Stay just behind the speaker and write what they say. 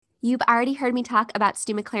You've already heard me talk about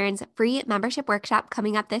Stu McLaren's free membership workshop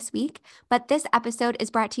coming up this week, but this episode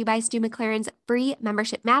is brought to you by Stu McLaren's free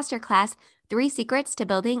membership masterclass, 3 Secrets to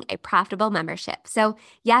Building a Profitable Membership. So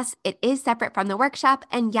yes, it is separate from the workshop,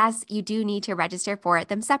 and yes, you do need to register for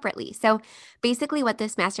them separately. So basically what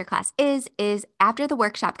this masterclass is after the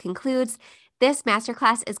workshop concludes, this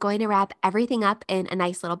masterclass is going to wrap everything up in a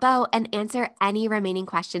nice little bow and answer any remaining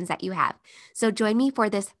questions that you have. So join me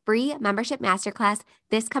for this free membership masterclass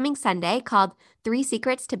this coming Sunday called 3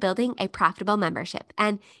 Secrets to Building a Profitable Membership.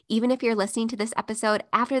 And even if you're listening to this episode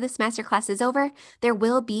after this masterclass is over, there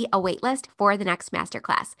will be a waitlist for the next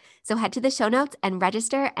masterclass. So head to the show notes and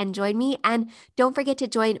register and join me. And don't forget to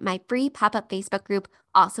join my free pop-up Facebook group,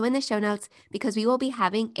 also in the show notes, because we will be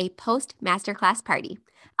having a post-masterclass party.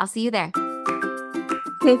 I'll see you there.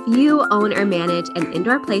 If you own or manage an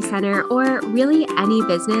indoor play center or really any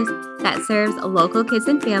business that serves local kids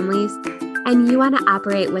and families, and you want to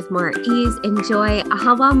operate with more ease and joy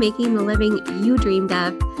all while making the living you dreamed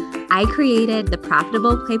of, I created the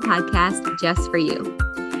Profitable Play Podcast just for you.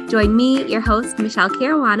 Join me, your host, Michelle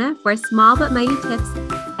Caruana, for small but mighty tips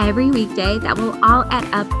every weekday that will all add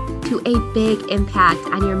up to a big impact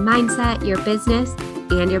on your mindset, your business,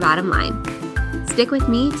 and your bottom line. Stick with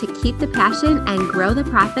me to keep the passion and grow the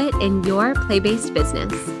profit in your play-based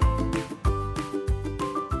business.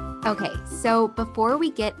 Okay, so before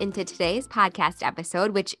we get into today's podcast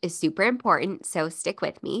episode, which is super important, so stick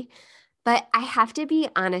with me, but I have to be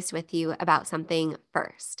honest with you about something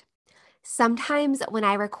first. Sometimes when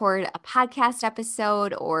I record a podcast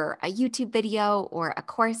episode or a YouTube video or a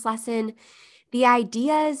course lesson, the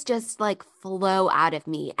ideas just like flow out of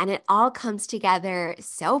me and it all comes together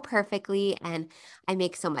so perfectly and I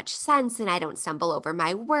make so much sense and I don't stumble over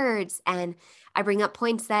my words and I bring up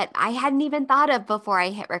points that I hadn't even thought of before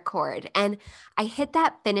I hit record. And I hit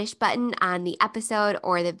that finish button on the episode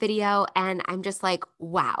or the video and I'm just like,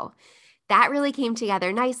 wow, that really came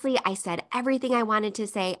together nicely. I said everything I wanted to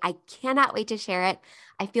say. I cannot wait to share it.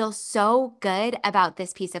 I feel so good about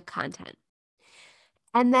this piece of content.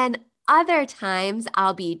 And then other times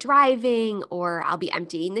I'll be driving or I'll be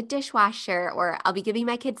emptying the dishwasher or I'll be giving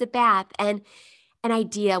my kids a bath and an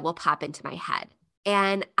idea will pop into my head.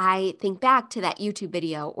 And I think back to that YouTube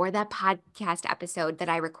video or that podcast episode that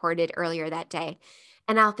I recorded earlier that day.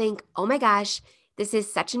 And I'll think, oh my gosh, this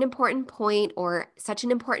is such an important point or such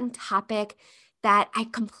an important topic that I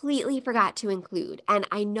completely forgot to include. And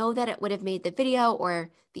I know that it would have made the video or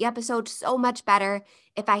the episode so much better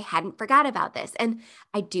if I hadn't forgot about this. And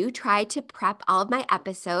I do try to prep all of my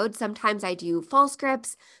episodes. Sometimes I do full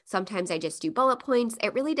scripts. Sometimes I just do bullet points.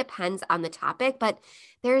 It really depends on the topic, but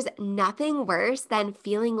there's nothing worse than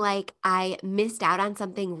feeling like I missed out on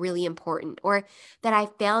something really important or that I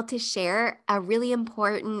failed to share a really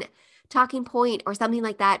important talking point or something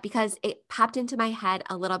like that because it popped into my head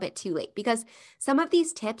a little bit too late. Because some of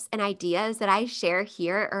these tips and ideas that I share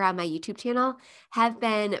here or on my YouTube channel have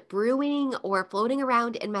been brewing or floating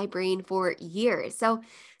around in my brain for years. So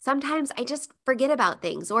sometimes I just forget about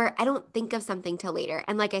things or I don't think of something till later.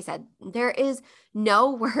 And like I said, there is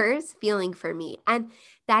no worse feeling for me. And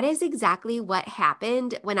that is exactly what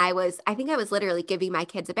happened when I think I was literally giving my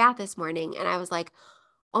kids a bath this morning and I was like,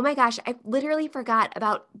 oh my gosh, I literally forgot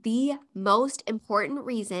about the most important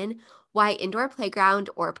reason why indoor playground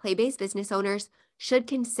or play-based business owners should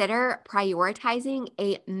consider prioritizing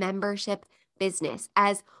a membership business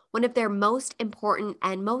as one of their most important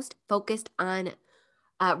and most focused on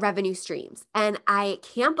revenue streams. And I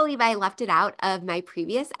can't believe I left it out of my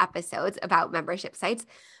previous episodes about membership sites.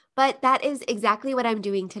 But that is exactly what I'm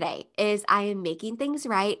doing today is I am making things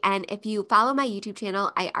right. And if you follow my YouTube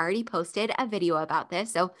channel, I already posted a video about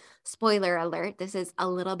this. So spoiler alert, this is a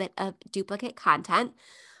little bit of duplicate content.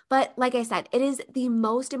 But like I said, it is the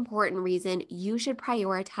most important reason you should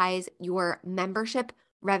prioritize your membership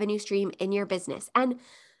revenue stream in your business. And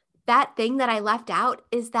that thing that I left out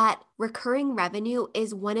is that recurring revenue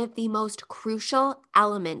is one of the most crucial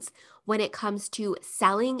elements when it comes to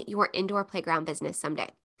selling your indoor playground business someday.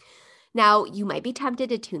 Now, you might be tempted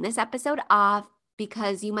to tune this episode off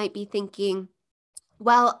because you might be thinking,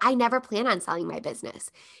 well, I never plan on selling my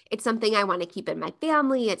business. It's something I want to keep in my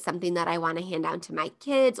family. It's something that I want to hand down to my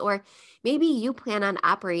kids, or maybe you plan on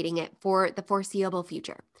operating it for the foreseeable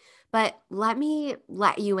future. But let me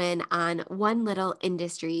let you in on one little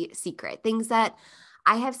industry secret, things that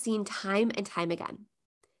I have seen time and time again.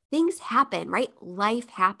 Things happen, right? Life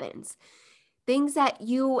happens. Things that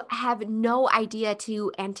you have no idea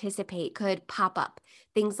to anticipate could pop up.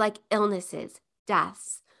 Things like illnesses,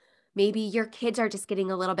 deaths, Maybe your kids are just getting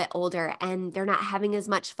a little bit older and they're not having as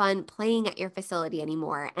much fun playing at your facility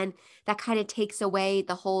anymore. And that kind of takes away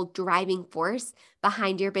the whole driving force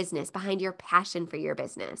behind your business, behind your passion for your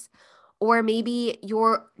business. Or maybe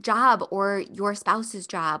your job or your spouse's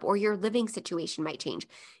job or your living situation might change.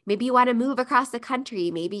 Maybe you want to move across the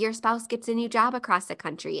country. Maybe your spouse gets a new job across the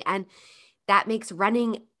country. And that makes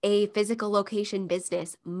running a physical location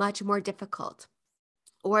business much more difficult.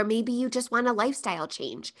 Or maybe you just want a lifestyle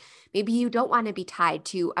change. Maybe you don't want to be tied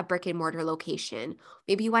to a brick and mortar location.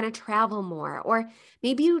 Maybe you want to travel more. Or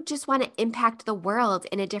maybe you just want to impact the world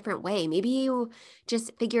in a different way. Maybe you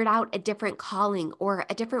just figured out a different calling or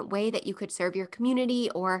a different way that you could serve your community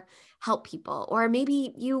or help people. Or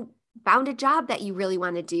maybe you found a job that you really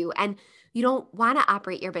want to do and you don't want to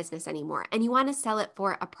operate your business anymore and you want to sell it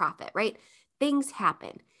for a profit, right? Things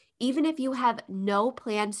happen. Even if you have no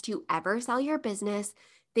plans to ever sell your business,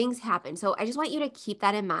 things happen. So I just want you to keep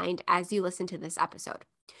that in mind as you listen to this episode.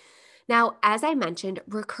 Now, as I mentioned,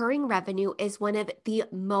 recurring revenue is one of the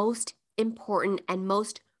most important and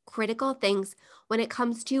most critical things when it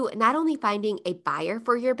comes to not only finding a buyer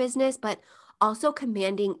for your business, but also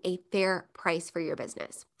commanding a fair price for your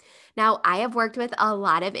business. Now, I have worked with a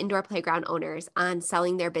lot of indoor playground owners on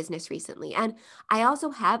selling their business recently, and I also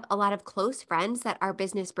have a lot of close friends that are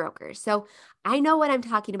business brokers. So I know what I'm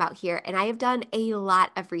talking about here, and I have done a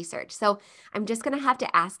lot of research. So I'm just going to have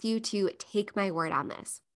to ask you to take my word on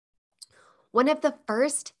this. One of the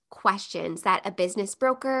first questions that a business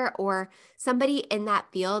broker or somebody in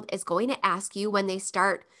that field is going to ask you when they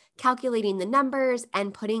start calculating the numbers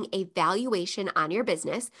and putting a valuation on your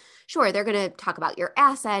business. Sure, they're going to talk about your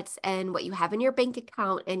assets and what you have in your bank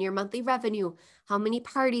account and your monthly revenue, how many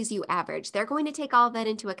parties you average. They're going to take all of that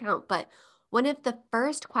into account. But one of the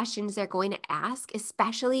first questions they're going to ask,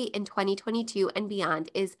 especially in 2022 and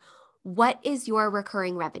beyond, is what is your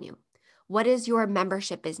recurring revenue? What does your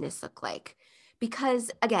membership business look like?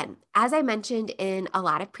 Because again, as I mentioned in a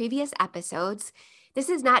lot of previous episodes, this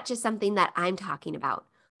is not just something that I'm talking about.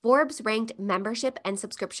 Forbes ranked membership and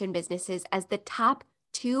subscription businesses as the top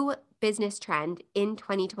 2 business trend in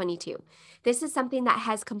 2022. This is something that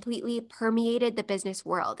has completely permeated the business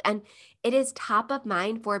world, and it is top of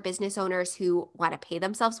mind for business owners who want to pay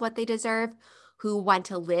themselves what they deserve, who want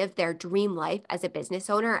to live their dream life as a business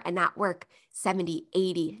owner and not work 70,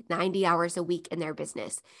 80, 90 hours a week in their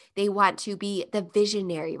business. They want to be the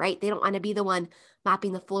visionary, right? They don't want to be the one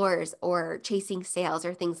mopping the floors or chasing sales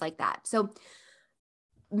or things like that. So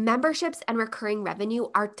memberships and recurring revenue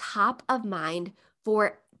are top of mind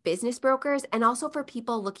for business brokers and also for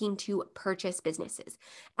people looking to purchase businesses.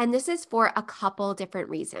 And this is for a couple different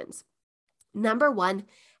reasons. Number one,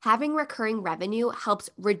 having recurring revenue helps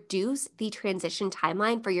reduce the transition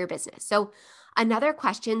timeline for your business. So another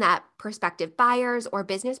question that prospective buyers or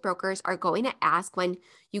business brokers are going to ask when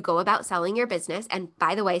you go about selling your business, and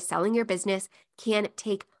by the way, selling your business can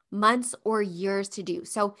take months or years to do.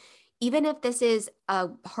 So even if this is a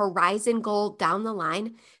horizon goal down the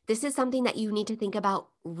line, this is something that you need to think about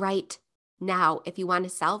right now if you want to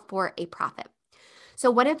sell for a profit. So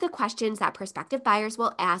one of the questions that prospective buyers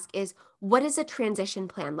will ask is, what does a transition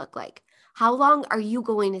plan look like? How long are you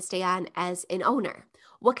going to stay on as an owner?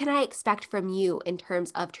 What can I expect from you in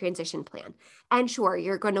terms of transition plan? And sure,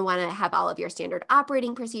 you're going to want to have all of your standard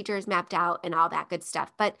operating procedures mapped out and all that good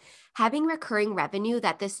stuff. But having recurring revenue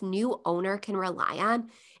that this new owner can rely on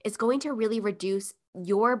is going to really reduce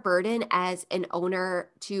your burden as an owner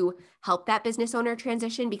to help that business owner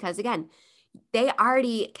transition because, again, they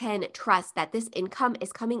already can trust that this income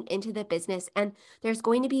is coming into the business and there's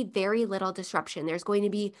going to be very little disruption. There's going to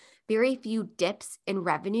be very few dips in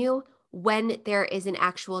revenue when there is an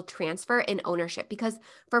actual transfer in ownership. Because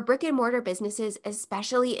for brick and mortar businesses,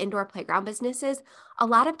 especially indoor playground businesses, a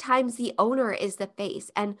lot of times the owner is the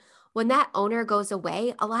face. And when that owner goes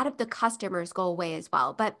away, a lot of the customers go away as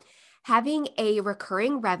well. But having a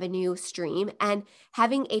recurring revenue stream and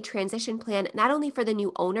having a transition plan, not only for the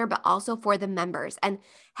new owner, but also for the members, and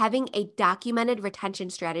having a documented retention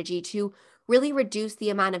strategy to really reduce the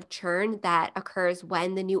amount of churn that occurs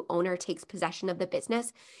when the new owner takes possession of the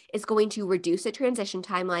business is going to reduce the transition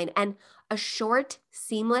timeline. And a short,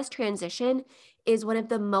 seamless transition is one of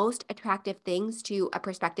the most attractive things to a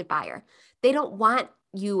prospective buyer. They don't want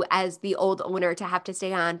you as the old owner to have to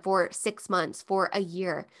stay on for 6 months, for a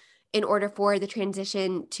year, in order for the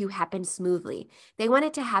transition to happen smoothly. They want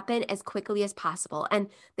it to happen as quickly as possible. And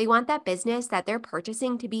they want that business that they're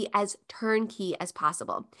purchasing to be as turnkey as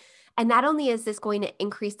possible. And not only is this going to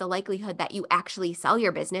increase the likelihood that you actually sell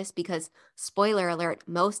your business, because spoiler alert,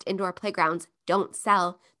 most indoor playgrounds don't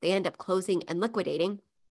sell, they end up closing and liquidating.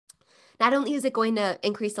 Not only is it going to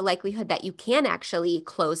increase the likelihood that you can actually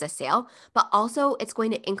close a sale, but also it's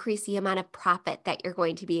going to increase the amount of profit that you're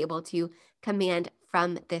going to be able to command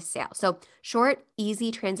from this sale. So short,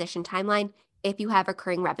 easy transition timeline if you have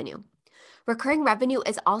recurring revenue. Recurring revenue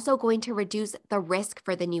is also going to reduce the risk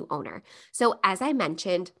for the new owner. So as I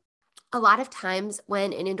mentioned, a lot of times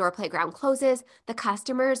when an indoor playground closes, the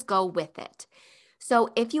customers go with it. So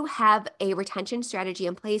if you have a retention strategy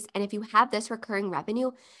in place and if you have this recurring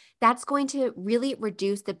revenue, that's going to really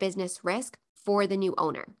reduce the business risk for the new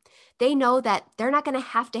owner. They know that they're not going to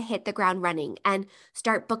have to hit the ground running and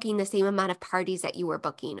start booking the same amount of parties that you were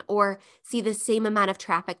booking or see the same amount of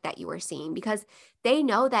traffic that you were seeing, because they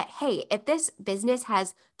know that, hey, if this business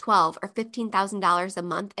has $12,000 or $15,000 a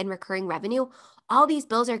month in recurring revenue, all these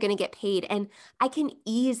bills are going to get paid and I can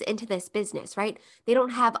ease into this business, right? They don't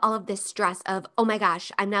have all of this stress of, oh my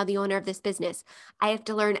gosh, I'm now the owner of this business. I have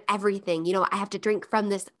to learn everything. I have to drink from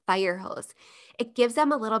this fire hose. It gives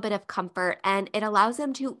them a little bit of comfort and it allows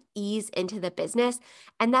them to ease into the business.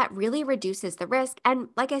 And that really reduces the risk. And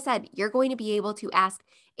like I said, you're going to be able to ask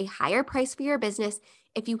a higher price for your business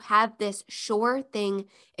if you have this sure thing,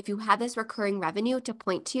 if you have this recurring revenue to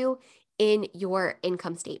point to in your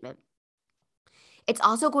income statement. It's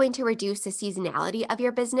also going to reduce the seasonality of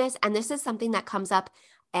your business. And this is something that comes up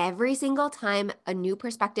every single time a new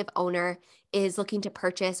prospective owner is looking to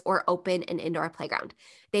purchase or open an indoor playground.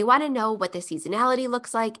 They want to know what the seasonality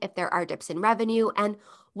looks like, if there are dips in revenue, and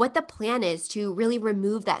what the plan is to really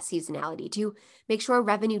remove that seasonality to make sure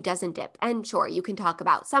revenue doesn't dip. And sure, you can talk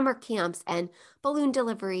about summer camps and balloon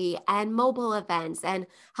delivery and mobile events and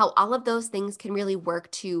how all of those things can really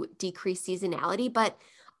work to decrease seasonality, but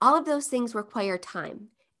all of those things require time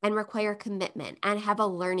and require commitment and have a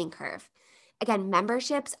learning curve. Again,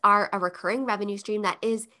 memberships are a recurring revenue stream that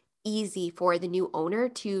is easy for the new owner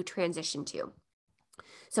to transition to.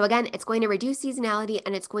 So again, it's going to reduce seasonality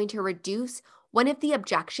and it's going to reduce one of the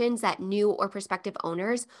objections that new or prospective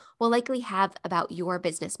owners will likely have about your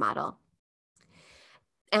business model.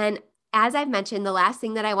 And as I've mentioned, the last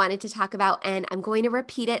thing that I wanted to talk about, and I'm going to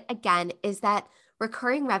repeat it again, is that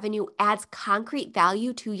recurring revenue adds concrete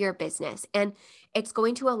value to your business and it's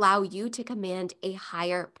going to allow you to command a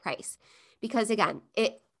higher price. Because again,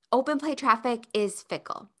 open play traffic is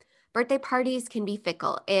fickle. Birthday parties can be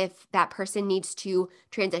fickle if that person needs to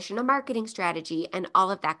transition a marketing strategy and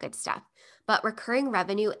all of that good stuff. But recurring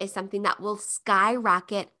revenue is something that will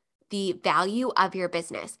skyrocket the value of your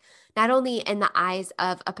business, not only in the eyes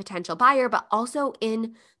of a potential buyer, but also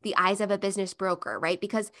in the eyes of a business broker, right?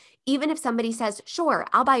 Because even if somebody says, sure,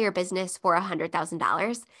 I'll buy your business for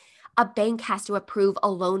 $100,000, a bank has to approve a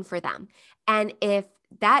loan for them. And if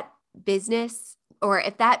that business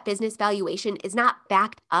valuation is not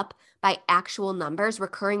backed up by actual numbers,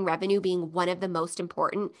 recurring revenue being one of the most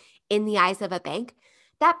important in the eyes of a bank,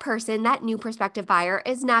 that person, that new prospective buyer,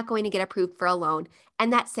 is not going to get approved for a loan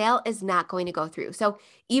and that sale is not going to go through. So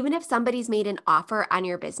even if somebody's made an offer on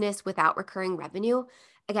your business without recurring revenue,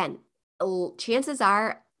 again, chances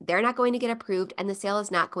are they're not going to get approved and the sale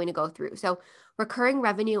is not going to go through. So recurring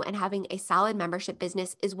revenue and having a solid membership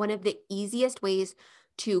business is one of the easiest ways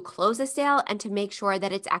to close a sale and to make sure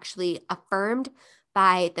that it's actually affirmed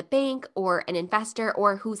by the bank or an investor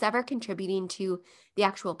or who's ever contributing to the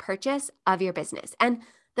actual purchase of your business. And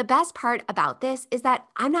the best part about this is that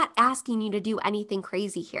I'm not asking you to do anything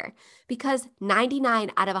crazy here because 99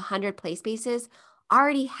 out of 100 PlaySpaces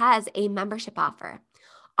already has a membership offer.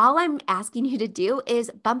 All I'm asking you to do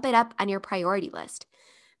is bump it up on your priority list.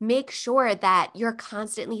 Make sure that you're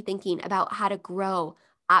constantly thinking about how to grow,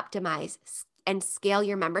 optimize, and scale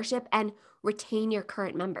your membership and retain your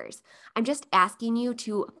current members. I'm just asking you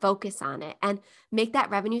to focus on it and make that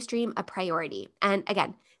revenue stream a priority. And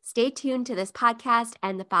again, stay tuned to this podcast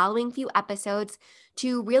and the following few episodes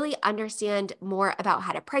to really understand more about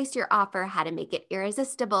how to price your offer, how to make it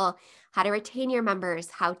irresistible, how to retain your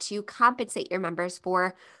members, how to compensate your members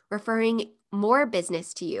for referring more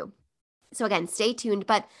business to you. So again, stay tuned,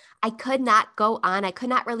 but I could not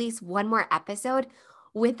release one more episode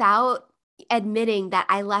without admitting that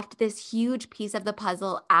I left this huge piece of the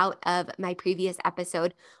puzzle out of my previous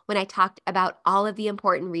episode when I talked about all of the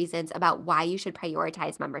important reasons about why you should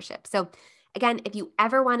prioritize membership. So again, if you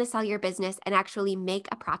ever want to sell your business and actually make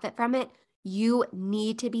a profit from it, you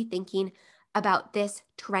need to be thinking about this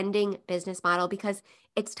trending business model because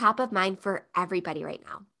it's top of mind for everybody right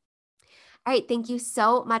now. All right, thank you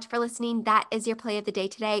so much for listening. That is your play of the day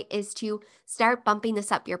today, is to start bumping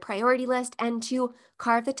this up your priority list and to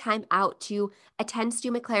carve the time out to attend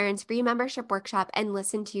Stu McLaren's free membership workshop and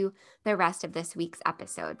listen to the rest of this week's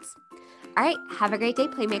episodes. All right, have a great day,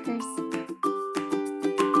 Playmakers.